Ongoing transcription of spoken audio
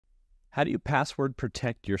How do you password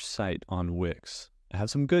protect your site on Wix? I have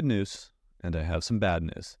some good news and I have some bad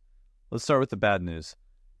news. Let's start with the bad news.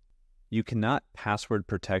 You cannot password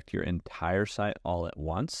protect your entire site all at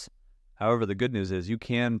once. However, the good news is you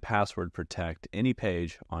can password protect any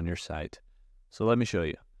page on your site. So let me show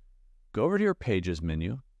you. Go over to your Pages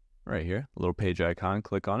menu right here, a little page icon,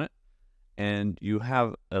 click on it, and you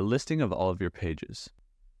have a listing of all of your pages.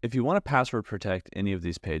 If you want to password protect any of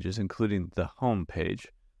these pages, including the home page,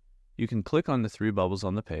 you can click on the three bubbles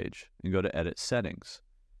on the page and go to Edit Settings.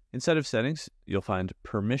 Inside of Settings, you'll find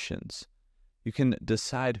Permissions. You can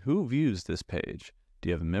decide who views this page. Do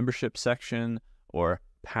you have a membership section or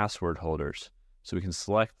password holders? So we can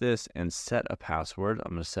select this and set a password.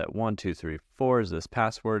 I'm going to set 1234 as this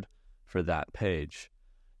password for that page.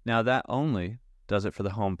 Now that only does it for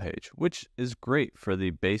the home page, which is great for the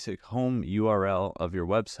basic home URL of your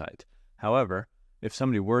website. However, if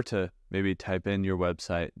somebody were to maybe type in your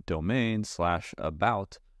website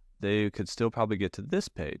domain/about, they could still probably get to this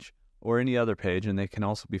page or any other page, and they can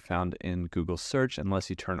also be found in Google search unless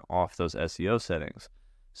you turn off those SEO settings.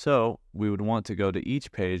 So we would want to go to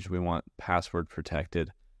each page we want password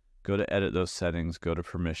protected, go to edit those settings, go to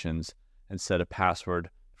permissions, and set a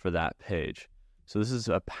password for that page. So this is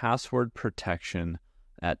a password protection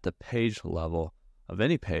at the page level of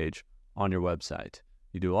any page on your website.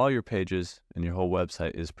 You do all your pages and your whole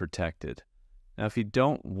website is protected. Now, if you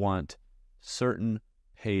don't want certain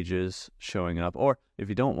pages showing up, or if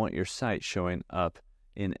you don't want your site showing up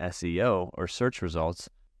in SEO or search results,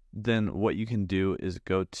 then what you can do is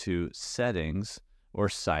go to Settings or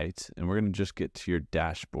Site, and we're going to just get to your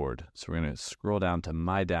dashboard. So we're going to scroll down to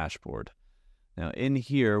My Dashboard. Now in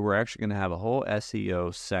here, we're actually going to have a whole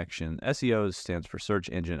SEO section. SEO stands for Search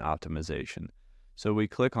Engine Optimization. So we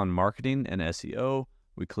click on Marketing and SEO,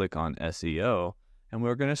 we click on SEO, and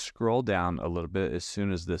we're going to scroll down a little bit as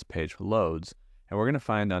soon as this page loads. And we're going to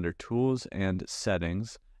find under Tools and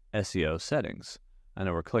Settings, SEO Settings. I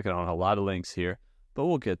know we're clicking on a lot of links here, but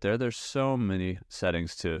we'll get there. There's so many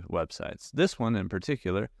settings to websites. This one in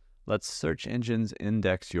particular lets search engines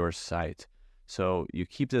index your site. So you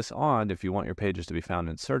keep this on if you want your pages to be found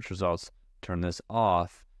in search results. Turn this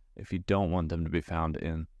off if you don't want them to be found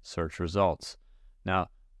in search results. Now,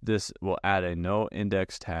 this will add a no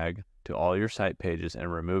index tag to all your site pages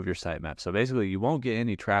and remove your sitemap. So basically, you won't get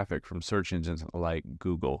any traffic from search engines like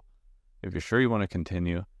Google. If you're sure you want to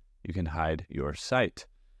continue, you can hide your site.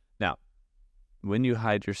 Now, when you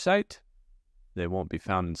hide your site, they won't be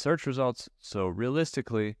found in search results. So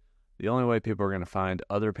realistically, the only way people are going to find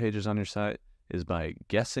other pages on your site is by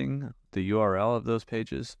guessing the URL of those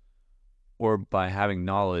pages or by having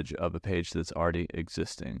knowledge of a page that's already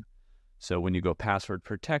existing. So when you go password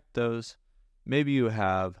protect those, maybe you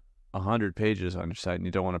have 100 pages on your site and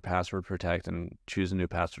you don't want to password protect and choose a new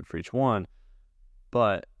password for each one.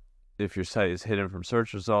 But if your site is hidden from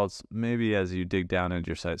search results, maybe as you dig down into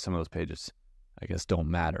your site, some of those pages, I guess, don't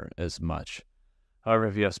matter as much. However,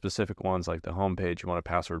 if you have specific ones like the home page you want to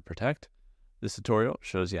password protect, this tutorial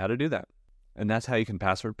shows you how to do that. And that's how you can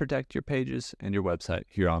password protect your pages and your website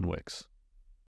here on Wix.